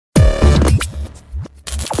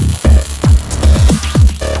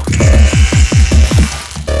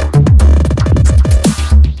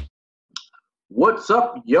What's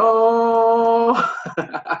up, y'all?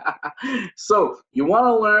 So, you want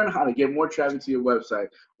to learn how to get more traffic to your website.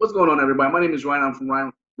 What's going on, everybody? My name is Ryan. I'm from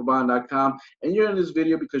RyanBaban.com, and you're in this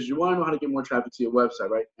video because you want to know how to get more traffic to your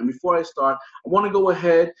website, right? And before I start, I want to go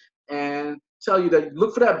ahead and tell you that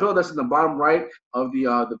look for that bell that's in the bottom right of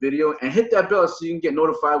the video, and hit that bell so you can get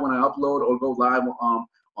notified when I upload or go live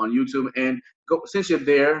on YouTube. And since you're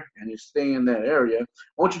there and you're staying in that area,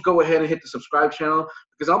 why don't you go ahead and hit the subscribe channel,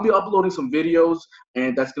 because I'll be uploading some videos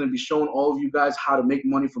and that's going to be showing all of you guys how to make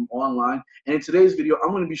money from online. And in today's video,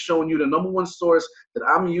 I'm going to be showing you the #1 source that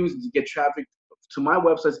I'm using to get traffic to my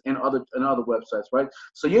websites and other websites, right?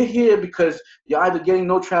 So you're here because you're either getting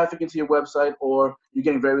no traffic into your website or you're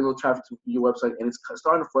getting very little traffic to your website, and it's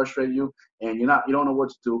starting to frustrate you, and you don't know what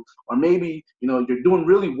to do. Or maybe you're doing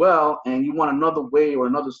really well and you want another way or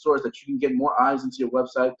another source that you can get more eyes into your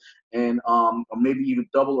website, and or maybe even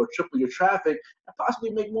double or triple your traffic and possibly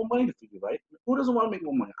make more money for you, right? Who doesn't want to make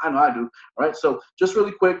more money? I know I do. All right. So just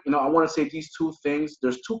really quick, I want to say these two things.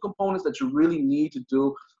 There's two components that you really need to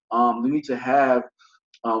do. You need to have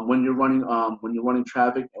when you're running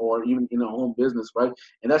traffic, or even in a home business, right?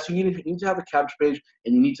 And that's you need to have a capture page,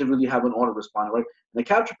 and you need to really have an autoresponder, right? And the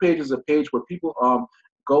capture page is a page where people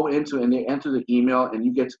go into and they enter the email, and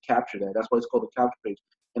you get to capture that. That's why it's called the capture page.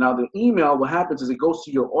 And now the email, what happens is it goes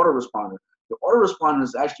to your autoresponder. Your autoresponder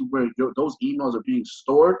is actually where those emails are being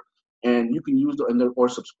stored, and you can use them,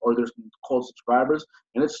 or they're called subscribers,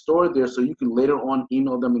 and it's stored there so you can later on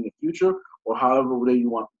email them in the future, or however you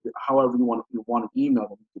want to email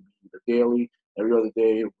them. It could be either daily, every other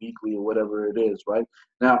day, weekly, or whatever it is, right?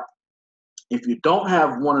 Now, if you don't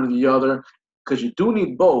have one or the other, because you do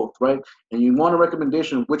need both, right, and you want a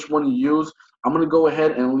recommendation of which one you use, I'm going to go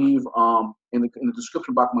ahead and leave in the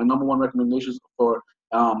description box my #1 recommendations for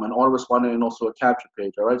an autoresponder and also a capture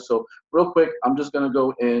page. All right, so real quick, I'm just going to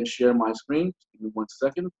go and share my screen. Give me 1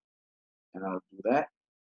 second, and I'll do that.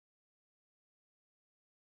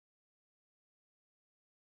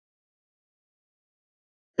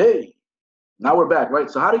 Hey, now we're back, right?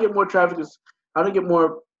 So how to get more traffic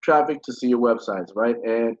to see your websites, right?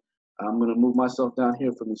 And I'm gonna move myself down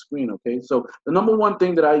here from the screen, okay? So the #1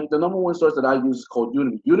 source that I use is called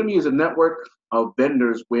Udimi. Udimi is a network of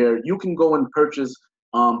vendors where you can go and purchase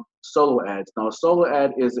solo ads. Now, a solo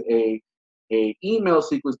ad is a email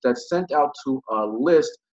sequence that's sent out to a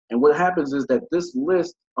list, and what happens is that this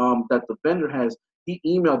list that the vendor has, he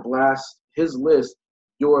email blasts his list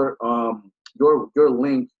your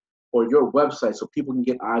link or your website, so people can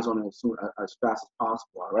get eyes on it as fast as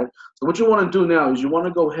possible. All right. So what you want to do now is you want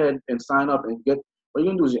to go ahead and sign up and get. What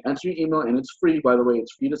you're gonna do is you enter your email, and it's free, by the way.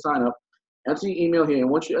 It's free to sign up. Enter your email here, and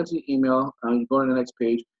once you enter your email, you go to the next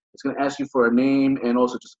page. It's gonna ask you for a name and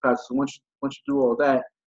also just a password. So once you do all that,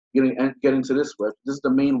 you're gonna get into this web. This is the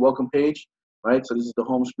main welcome page, right? So this is the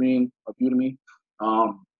home screen of Udemy,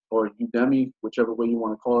 or Udemy, whichever way you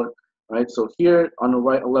want to call it. Right. So here on the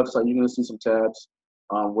right or left side, you're gonna see some tabs.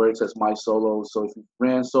 Where it says My Solos. So if you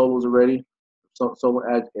ran solos already, solo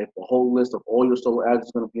ads, if the whole list of all your solo ads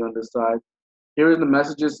is going to be on this side. Here are the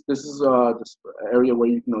messages. This is this area where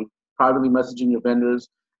you privately messaging your vendors.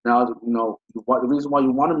 Now, the reason why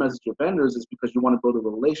you want to message your vendors is because you want to build a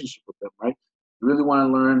relationship with them, right? You really want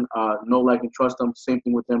to learn, know, like, and trust them. Same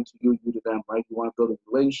thing with them to you, you to them, right? You want to build a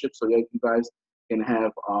relationship so that you guys can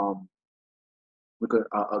have a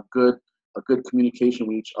good communication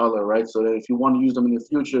with each other, right? So that if you want to use them in the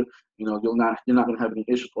future, you're not going to have any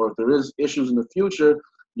issues. Or if there is issues in the future,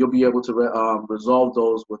 you'll be able to resolve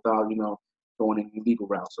those without going any legal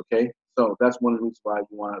routes. Okay, so that's one of the reasons why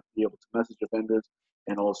you want to be able to message your vendors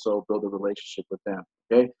and also build a relationship with them.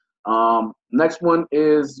 Okay. Next one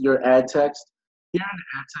is your ad text. Here in the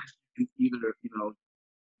ad text, you can either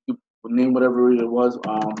you name whatever it was.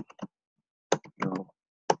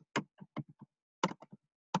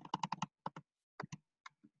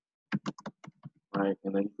 Right,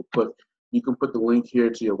 and then you can put the link here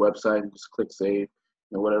to your website and just click save,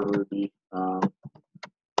 whatever it be.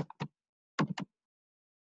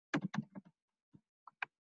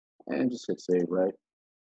 And just hit save, right?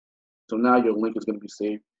 So now your link is going to be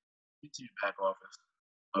saved into your back office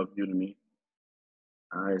of Udemy.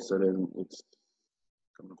 All right, so then it's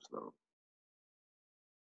coming up slow.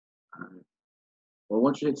 All right. Well,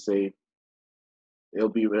 once you hit save, it'll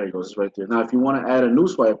be, there it goes, right there. Now, if you want to add a new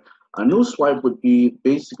swipe would be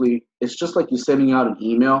basically, it's just like you're sending out an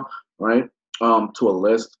email, right, to a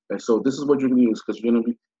list. And so this is what you're going to use, because you're going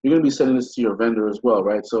to be sending this to your vendor as well,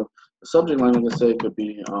 right? So the subject line, I'm going to say, could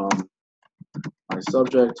be my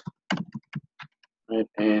subject, right?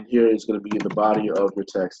 And here is going to be the body of your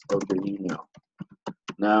text of your email.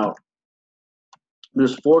 Now,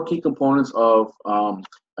 There's 4 key components of an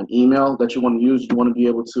email that you want to use. You want to be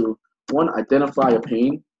able to, one, identify a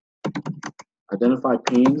pain, identify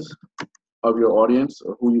pains of your audience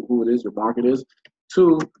or who it is, your market is.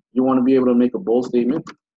 2, you want to be able to make a bold statement.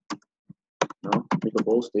 Make a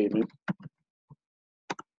bold statement.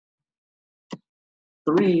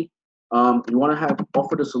 3, you want to have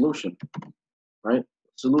offer the solution, right?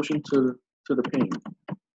 Solution to the pain.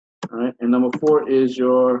 All right. And number 4 is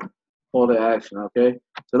your call to action. Okay.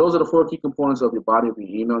 So those are the 4 key components of your body of your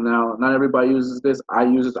email. Now, not everybody uses this. I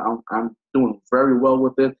use it. I'm doing very well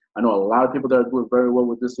with it. I know a lot of people that are doing very well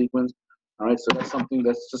with this sequence. All right. So that's something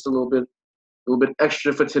that's just a little bit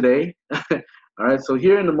extra for today. All right. So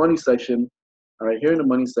here in the money section, all right, here in the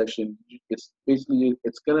money section, it's basically,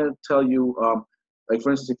 it's gonna tell you, like for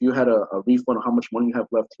instance, if you had a refund of how much money you have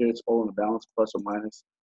left here, it's all in the balance, plus or minus.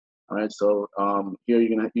 All right, so here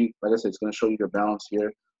you're gonna, like I said, it's gonna show you your balance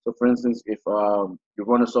here. So for instance, if you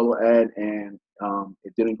run a solo ad and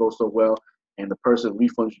it didn't go so well, and the person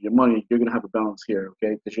refunds you your money, you're gonna have a balance here,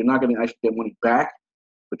 okay? Because you're not gonna actually get money back,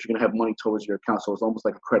 but you're gonna have money towards your account, so it's almost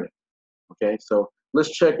like a credit. Okay, so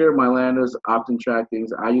List Checker, MyLanders, opt-in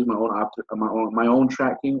trackings. I use my own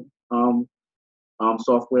tracking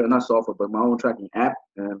software, not software, but my own tracking app,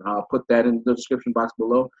 and I'll put that in the description box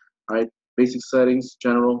below. All right, basic settings,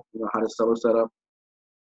 general, how to seller setup.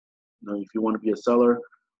 If you want to be a seller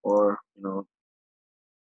or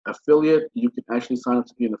affiliate, you can actually sign up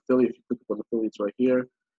to be an affiliate if you click on affiliates right here.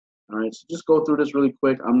 All right, so just go through this really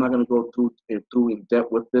quick. I'm not going to go through in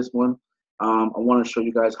depth with this one. I want to show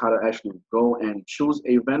you guys how to actually go and choose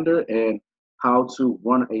a vendor and how to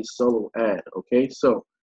run a solo ad. Okay, so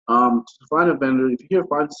to find a vendor, if you here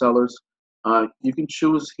find sellers, you can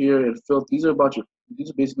choose here and filter. These are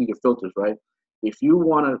basically your filters, right? If you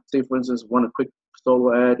want to say, for instance, run a quick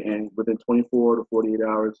solo ad and within 24 to 48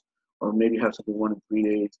 hours, or maybe have something run in 3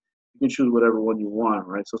 days, you can choose whatever one you want,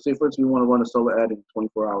 right? So say, for instance, you want to run a solo ad in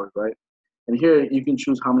 24 hours, right? And here you can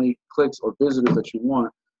choose how many clicks or visitors that you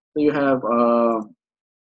want. So you have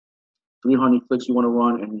 300 clicks you want to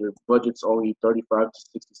run, and your budget's only 35 to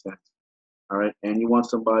 60 cents. All right, and you want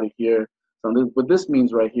somebody here. So what this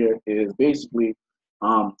means right here is basically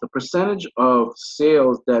the percentage of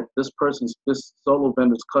sales that this solo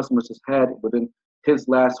vendor's customers has had within his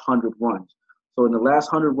last 100 runs. So in the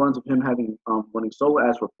last 100 runs of him having running solo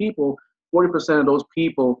ads for people, 40% of those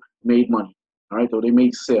people made money. All right, so they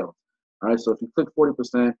made sales. All right, so if you click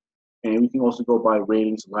 40%, and we can also go by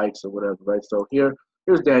ratings, likes, or whatever, right? So here's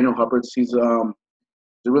Daniel Hubbard. He's a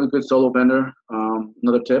really good solo vendor.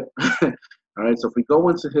 Another tip. All right, so if we go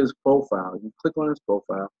into his profile, you click on his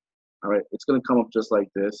profile, all right, it's going to come up just like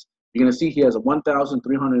this. You're going to see he has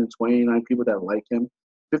 1,329 people that like him.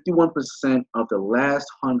 51% of the last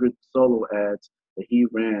 100 solo ads that he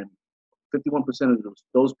ran, 51% of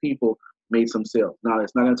those people made some sales. Now,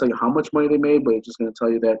 it's not going to tell you how much money they made, but it's just going to tell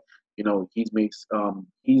you that,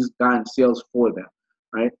 he's gotten sales for them,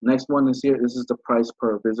 right? Next one is here. This is the price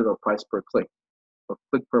per visit or price per click, or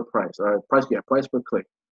click per price. All right, price per click.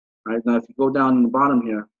 All right, now if you go down in the bottom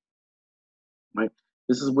here, right,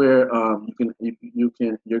 this is where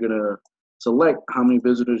you're gonna select how many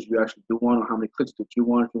visitors you actually do want or how many clicks that you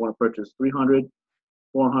want. If you want to purchase 300,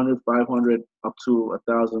 400, 500, up to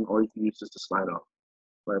 1,000, or you can use just to slide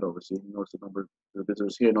over. So you notice the number of the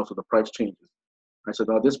visitors here, and also the price changes. All right, so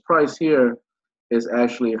now this price here is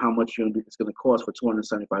actually how much it's going to cost for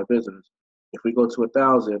 275 visitors. If we go to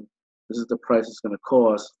 1,000, this is the price it's going to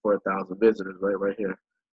cost for 1,000 visitors, right here.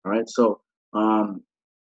 All right, so now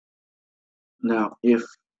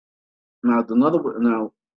another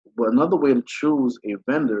way to choose a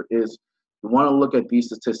vendor is you want to look at these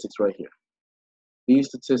statistics right here. These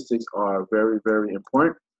statistics are very, very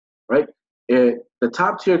important, right? The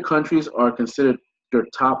top tier countries are considered your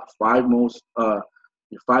top five most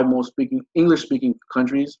English speaking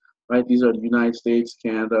countries, right? These are the United States,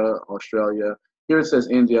 Canada, Australia. Here it says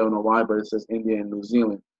India. I don't know why, but it says India and New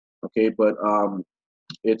Zealand. Okay, but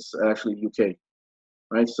it's actually UK,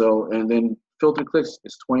 right? So, and then filtered clicks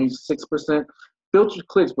is 26%. Filtered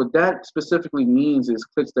clicks, what that specifically means is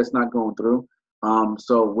clicks that's not going through.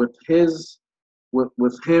 So with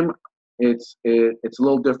him, it's a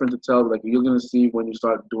little different to tell. Like you're gonna see when you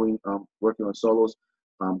start doing working on solos,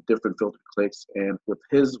 different filtered clicks. And with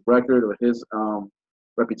his record or his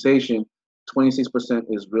reputation, 26%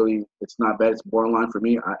 is really, it's not bad. It's borderline for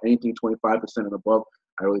me. Anything 25% and above,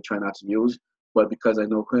 I really try not to use. But because I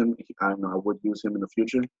know him, I know I would use him in the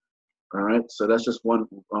future. All right, so that's just one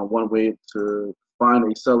way to find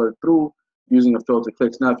a seller through using a filter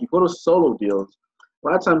clicks. Now, if you go to solo deals, a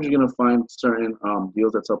lot of times you're gonna find certain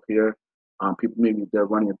deals that's up here. People maybe they're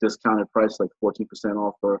running a discounted price like 14%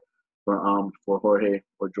 off for Jorge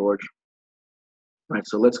or George. All right,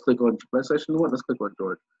 so let's click on. Let's actually what? Let's click on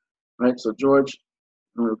George. All right, so George.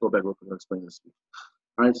 I'm gonna go back real quick and explain this.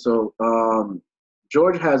 All right, so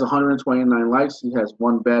George has 129 likes. He has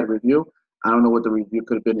one bad review. I don't know what the review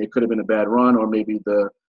could have been. It could have been a bad run, or maybe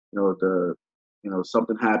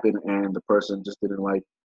something happened and the person just didn't like,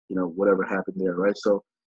 whatever happened there, right? So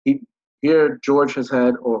here George has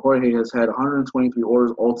had, or Jorge has had 123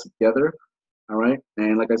 orders altogether. All right,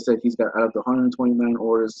 and like I said, he's got out of the 129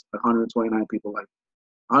 orders, 129 people like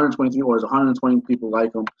 123 orders, 120 people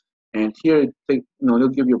like him. And here, he'll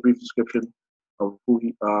give you a brief description of who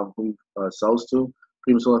he sells to.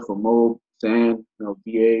 Premium seller for Mold, Sand,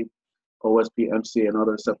 DA, OSP, MC, and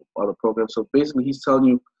other programs. So basically, he's telling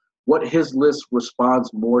you what his list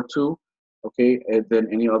responds more to, okay, and than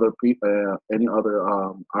any other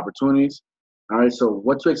opportunities. All right. So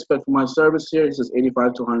what to expect from my service here? He says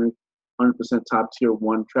 85 to 100% top tier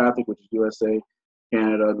 1 traffic, which is USA,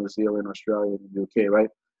 Canada, New Zealand, Australia, and the UK, right?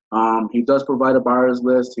 He does provide a buyer's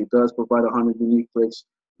list. He does provide 100 unique clicks,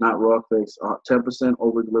 not raw clicks. 10%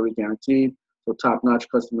 over delivery guaranteed. So top-notch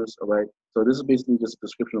customers, all right? So this is basically just a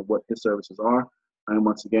description of what his services are. And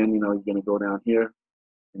once again, you're going to go down here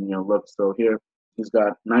and, look. So here, he's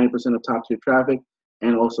got 90% of top-tier traffic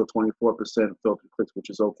and also 24% filtered clicks, which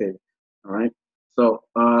is okay, all right? So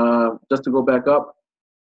just to go back up,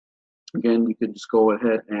 again, you can just go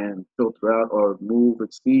ahead and filter out or move,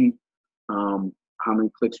 exceed how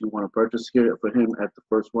many clicks you want to purchase here. For him, at the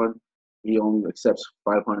first one, he only accepts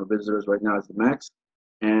 500 visitors right now as the max.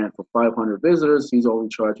 And for 500 visitors, he's only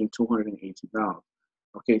charging $218.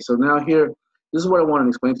 Okay, so now here, this is what I want to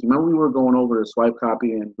explain to you. Remember we were going over the swipe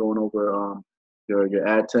copy and going over your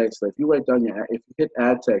ad text. So if you write down if you hit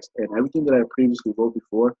ad text and everything that I previously wrote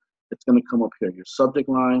before, it's going to come up here. Your subject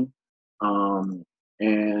line and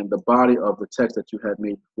the body of the text that you had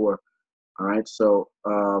made before. All right, so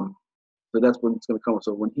that's when it's going to come.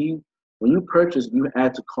 So when you purchase, you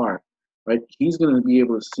add to cart, right? He's going to be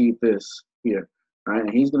able to see this here, right?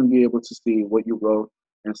 And he's going to be able to see what you wrote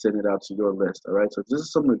and send it out to your list, all right? So this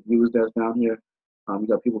is some reviews that's down here. You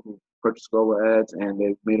got people who purchase Google ads and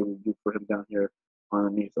they've made a review for him down here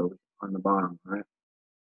underneath over on the bottom, all right?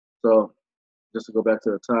 So just to go back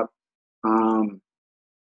to the top,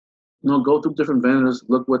 go through different vendors,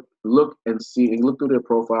 look and see, and look through their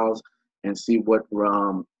profiles and see what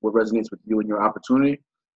resonates with you and your opportunity,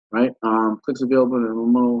 right? Clicks available in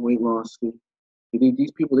remote weight loss.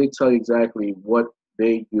 These people, they tell you exactly what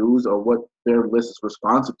they use or what their list is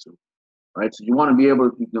responsive to, right? So you want to be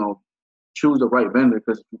able to, choose the right vendor,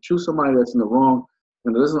 because if you choose somebody that's in the wrong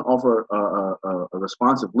and doesn't offer a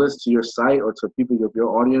responsive list to your site or to people of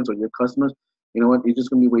your audience or your customers, you know what? You're just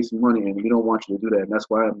gonna be wasting money, and we don't want you to do that. And that's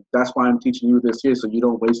why I'm teaching you this here, so you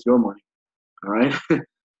don't waste your money. All right.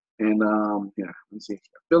 And yeah, let's see.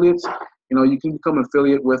 Affiliates. You can become an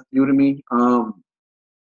affiliate with Udimi.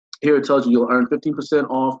 Here it tells you you'll earn 15%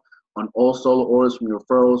 off on all solo orders from your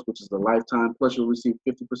referrals, which is the lifetime. Plus, you'll receive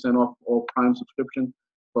 50% off all Prime subscription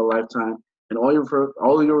for a lifetime. And all of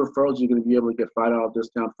your referrals, you're going to be able to get $5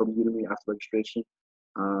 discount from Udimi after registration.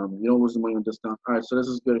 You don't lose the money on discount. All right, so this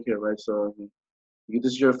is good here, right? So this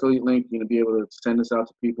is your affiliate link. You're going to be able to send this out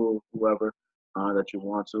to people, whoever that you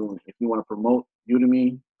want to. If you want to promote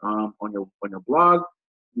Udimi on your blog,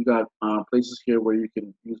 you got places here where you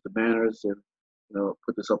can use the banners and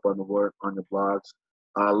put this up on your blogs.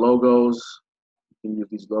 Logos, you can use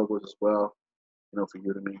these logos as well, for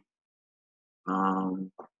Udimi.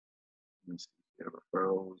 Let me see here,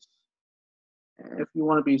 referrals. If you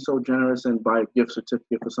want to be so generous and buy a gift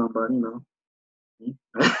certificate for somebody,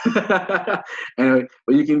 anyway,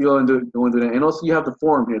 but you can go and do that. And also you have the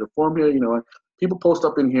forum here. The forum here, people post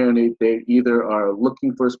up in here and they either are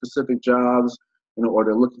looking for specific jobs, or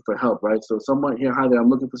they're looking for help, right? So someone here, hi there, I'm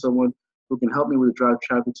looking for someone who can help me with drive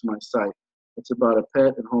traffic to my site. It's about a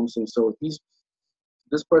pet and homestay. So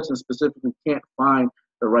this person specifically can't find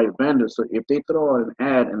the right vendor. So if they throw out an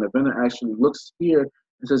ad and the vendor actually looks here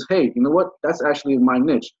and says, hey, you know what? That's actually my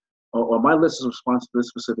niche, or my list is responsive to this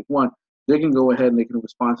specific one, they can go ahead and they can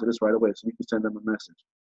respond to this right away. So you can send them a message.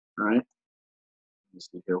 All right. Let's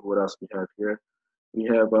see here. What else we have here? We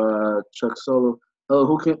have Chuck Solo. Oh,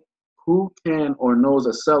 who can or knows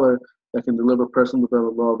a seller that can deliver personal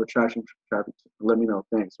development law of attraction traffic? Let me know.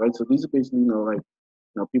 Thanks. Right. So these are basically,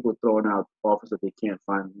 people throwing out offers that they can't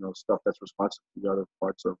find, stuff that's responsive to the other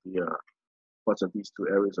parts of these two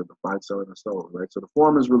areas of the find, seller, and seller, right? So the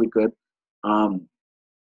forum is really good. And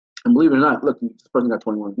believe it or not, look, this person got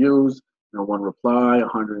 21 views, 1 reply,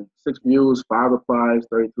 106 views, 5 replies,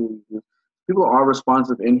 32 views. People are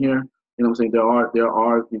responsive in here. You know what I'm saying? There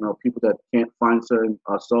are people that can't find certain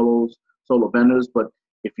solo vendors, but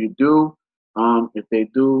if you do, if they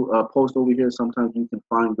do post over here, sometimes you can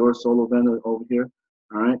find your solo vendor over here.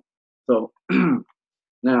 All right. So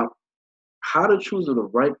now, how to choose the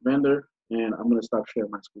right vendor, and I'm gonna stop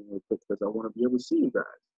sharing my screen real quick because I want to be able to see you guys.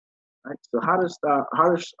 Right. So how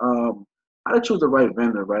to choose the right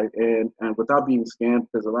vendor, right? And without being scammed,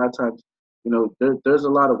 because a lot of times, there's a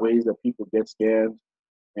lot of ways that people get scammed,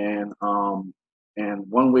 and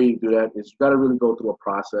one way you do that is you got to really go through a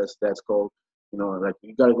process that's called, like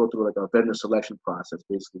you got to go through like a vendor selection process,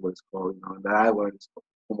 basically what it's called, and that I learned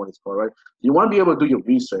from what it's called, right? You want to be able to do your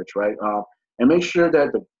research, right? And make sure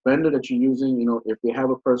that the vendor that you're using, if they have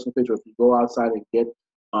a personal page, or if you go outside and get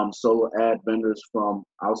solo ad vendors from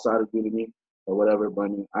outside of Udimi or whatever, but I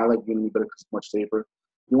mean, I like Udimi better because it's much safer.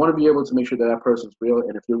 You want to be able to make sure that that person's real,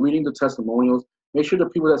 and if you're reading the testimonials, make sure the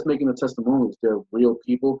people that's making the testimonials, they're real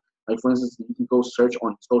people. Like, for instance, you can go search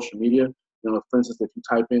on social media. For instance, if you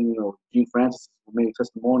type in, Gene Francis made a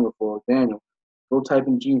testimonial for Daniel, go type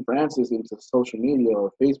in Gene Francis into social media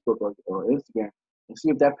or Facebook or Instagram and see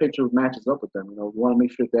if that picture matches up with them. You want to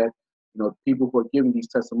make sure that, people who are giving these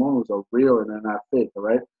testimonials are real and they're not fake, all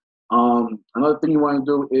right? Another thing you want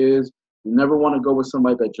to do is you never want to go with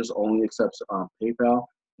somebody that just only accepts PayPal.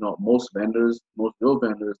 Most vendors, most real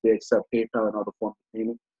vendors, they accept PayPal and other forms of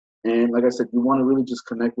payment. And like I said, you want to really just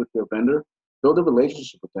connect with your vendor, build a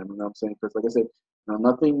relationship with them. You know what I'm saying? Because like I said,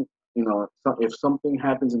 nothing. If something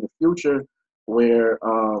happens in the future where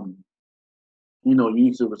you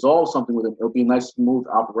need to resolve something with them, it'll be a nice, smooth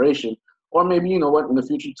operation. Or maybe, in the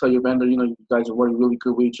future, you tell your vendor, you guys are working really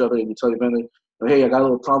good with each other, and you tell your vendor, hey, I got a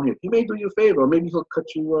little problem here. He may do you a favor, or maybe he'll cut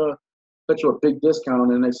you a big discount on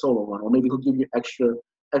the next solo run, or maybe he'll give you extra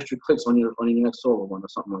clicks on your next solo run or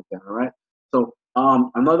something like that. All right. So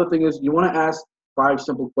another thing is you want to ask 5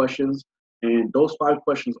 simple questions, and those 5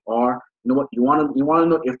 questions are, you want to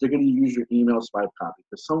know if they're going to use your email swipe copy,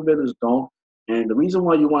 because some vendors don't. And the reason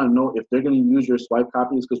why you want to know if they're going to use your swipe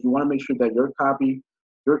copy is because you want to make sure that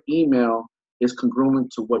your email is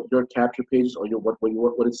congruent to what your capture pages or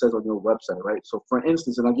what it says on your website, right? So for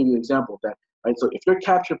instance, and I'll give you an example of that, right? So if your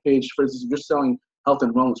capture page, for instance, if you're selling health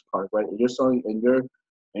and wellness product, right? And you're selling in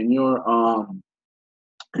your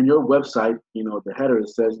website, the header, it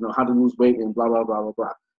says, how to lose weight and blah blah blah blah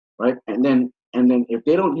blah, right? And then if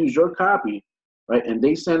they don't use your copy, right, and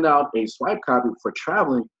they send out a swipe copy for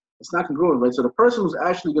traveling, it's not congruent, right? So the person who's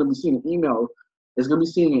actually going to be seeing an email is going to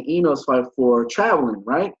be seeing an email swipe for traveling,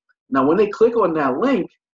 right? Now, when they click on that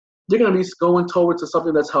link, they're going to be going towards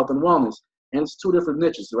something that's health and wellness, and it's 2 different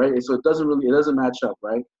niches, right? And so it doesn't match up,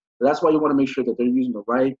 right? So that's why you want to make sure that they're using the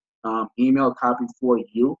right email copy for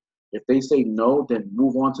you. If they say no, then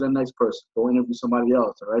move on to the next person. Go interview somebody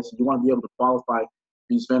else, all right? So you want to be able to qualify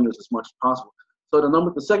these vendors as much as possible. So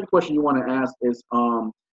the second question you want to ask is,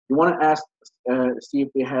 you want to ask, see if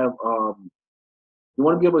they have, you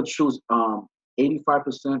want to be able to choose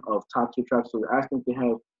 85% of top tier traffic. So you're asking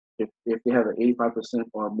if they have an 85%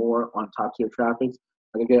 or more on top tier traffic.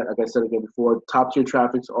 Like I said again before, top tier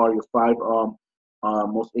traffics are your 5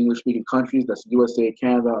 most English speaking countries. That's USA,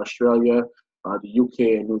 Canada, Australia, the UK,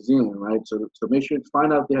 and New Zealand, right? So make sure to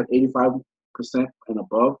find out if they have 85% and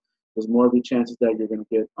above. There's more of the chances that you're going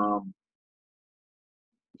to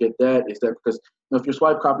get that. Is that because if your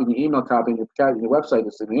swipe copy and your email copy and your website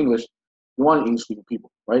is in English, you want English speaking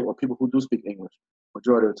people, right? Or people who do speak English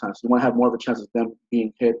majority of the time. So you want to have more of a chance of them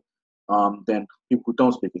being hit than people who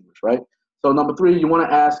don't speak English, right? So number 3, you want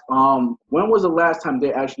to ask, when was the last time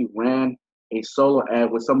they actually ran a solo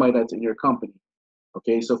ad with somebody that's in your company?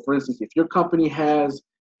 Okay, so for instance, if your company has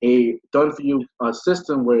a done for you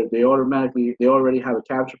system where they already have a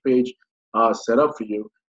capture page set up for you,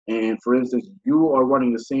 and for instance, you are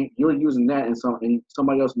running the same, you're using that, and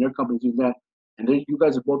somebody else in your company is using that, and you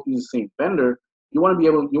guys are both using the same vendor, you want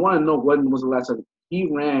to know when was the last time he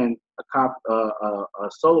ran a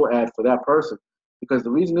solo ad for that person, because the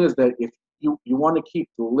reason is that if you want to keep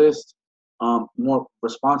the list more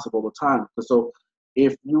responsive over time. So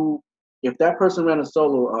if that person ran a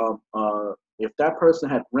solo, if that person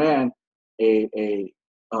had ran a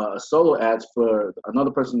solo ads for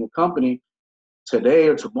another person in the company today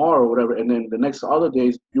or tomorrow or whatever, and then the next other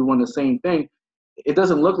days you run the same thing, it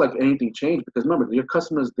doesn't look like anything changed, because remember, your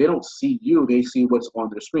customers, they don't see you, they see what's on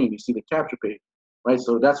their screen. You see the capture page, right?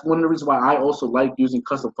 So that's one of the reasons why I also like using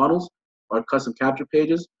custom funnels or custom capture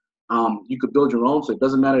pages. You could build your own, so it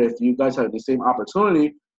doesn't matter if you guys have the same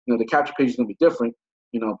opportunity. The capture page is going to be different.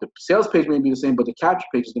 The sales page may be the same, but the capture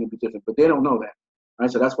page is going to be different. But they don't know that,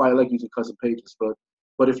 right? So that's why I like using custom pages.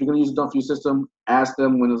 But if you're going to use a done for you system, ask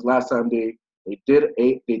them when was the last time they they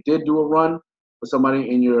did do a run for somebody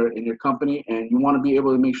in your company, and you want to be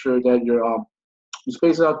able to make sure that you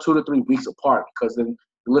space it out 2 to 3 weeks apart, because then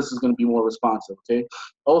the list is going to be more responsive. Okay.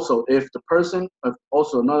 Also, if the person,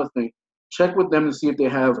 also another thing, check with them to see if they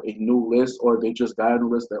have a new list, or they just got a new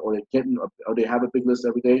list, or or they have a big list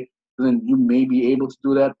every day. And then you may be able to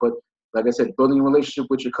do that. But like I said, building a relationship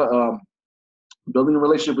with your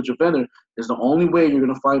vendor is the only way you're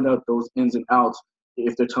going to find out those ins and outs,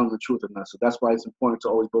 if they're telling the truth or not. So that's why it's important to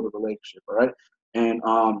always build a relationship. All right. And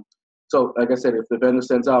so like I said, if the vendor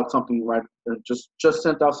sends out something, right, just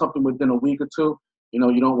sent out something within a week or two, you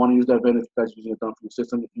don't want to use that vendor if you guys are using a done for you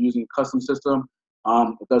system. If you're using a custom system,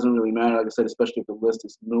 it doesn't really matter. Like I said, especially if the list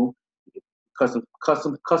is new.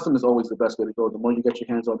 Custom is always the best way to go. The more you get your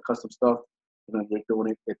hands on custom stuff, you're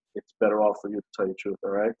doing it's better off for you, to tell you the truth.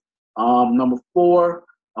 All right. Number 4,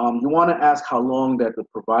 you want to ask how long that the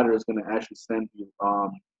provider is going to actually send you.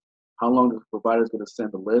 How long the provider is going to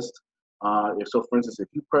send the list. If so, for instance, if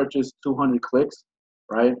you purchase 200 clicks,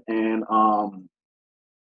 right, and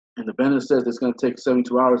the vendor says it's going to take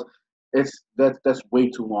 72 hours, that's way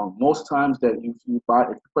too long. Most times that if you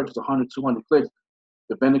purchase 100, 200 clicks,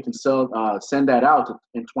 the vendor can send that out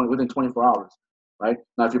within 24 hours, right?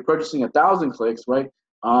 Now, if you're purchasing 1,000 clicks, right,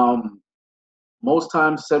 most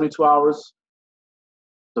times 72 hours,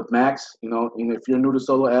 the max. And if you're new to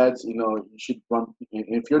solo ads, you should run.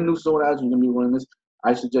 If you're new to solo ads, you're gonna be running this.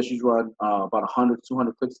 I suggest you run about 100,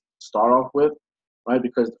 200 clicks to start off with, right?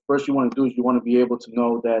 Because the first you want to do is you want to be able to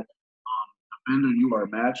know that the vendor you are a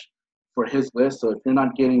match for his list. So if you're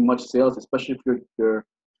not getting much sales, especially if your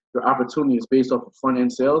opportunity is based off of front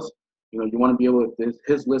end sales, you want to be able to,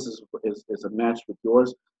 his list is a match with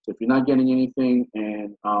yours. So if you're not getting anything,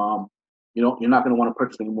 and you're not going to want to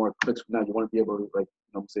purchase any more clicks from that. You want to be able to, like,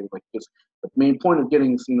 say, like this. The main point of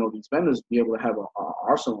getting, these vendors is be able to have an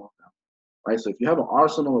arsenal of them, right? So if you have an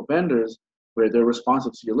arsenal of vendors where they're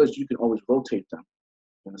responsive to your list, you can always rotate them.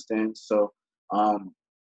 You understand? So,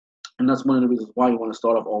 and that's one of the reasons why you want to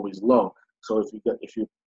start off always low. So if you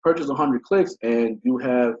purchase 100 clicks and you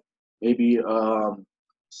have maybe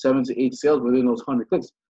 7 to 8 sales within those 100 clicks,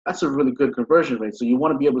 that's a really good conversion rate. So you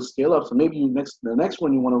want to be able to scale up. So maybe the next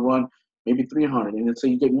one you want to run maybe 300, and then say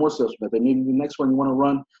you get more sales from that. Then maybe the next one you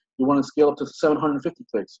want to scale up to 750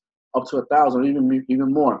 clicks, up to 1,000,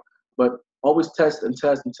 even more. But always test and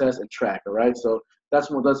test and test and track. All right. So that's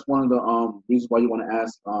one of the reasons why you want to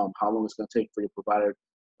ask how long it's going to take for your provider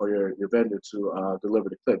or your vendor to deliver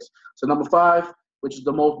the clicks. So number 5, which is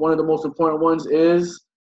one of the most important ones, is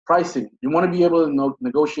pricing. You want to be able to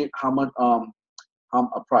negotiate how much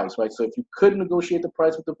a price, right? So if you could negotiate the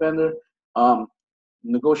price with the vendor,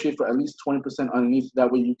 negotiate for at least 20% underneath.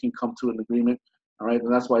 That way you can come to an agreement. All right.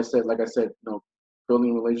 And that's why I said, like I said, building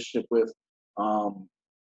a relationship with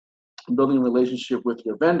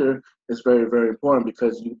your vendor is very, very important,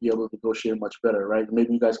 because you'll be able to negotiate much better, right?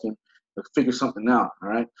 Maybe you guys can figure something out. All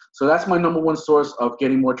right. So that's my number 1 source of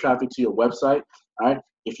getting more traffic to your website. All right.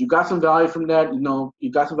 If you got some value from that,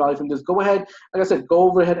 you got some value from this, go ahead. Like I said, go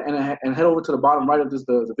over ahead and head over to the bottom right of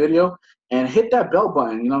the video and hit that bell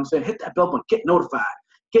button. You know what I'm saying? Hit that bell button. Get notified.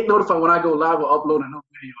 Get notified when I go live or upload a new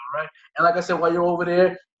video. All right. And like I said, while you're over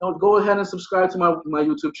there, go ahead and subscribe to my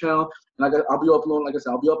YouTube channel. And I'll be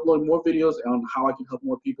uploading more videos on how I can help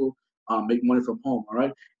more people make money from home. All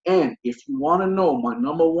right. And if you want to know my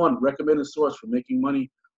number 1 recommended source for making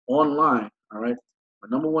money online, all right, my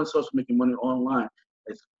number 1 source for making money online,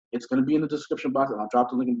 it's going to be in the description box, and I'll drop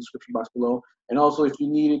the link in the description box below. And also, if you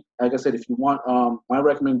need it, like I said, if you want my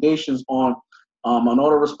recommendations on an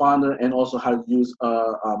autoresponder and also how to use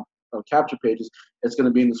capture pages, it's going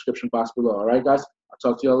to be in the description box below. All right, guys,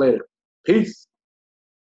 I'll talk to y'all later. Peace.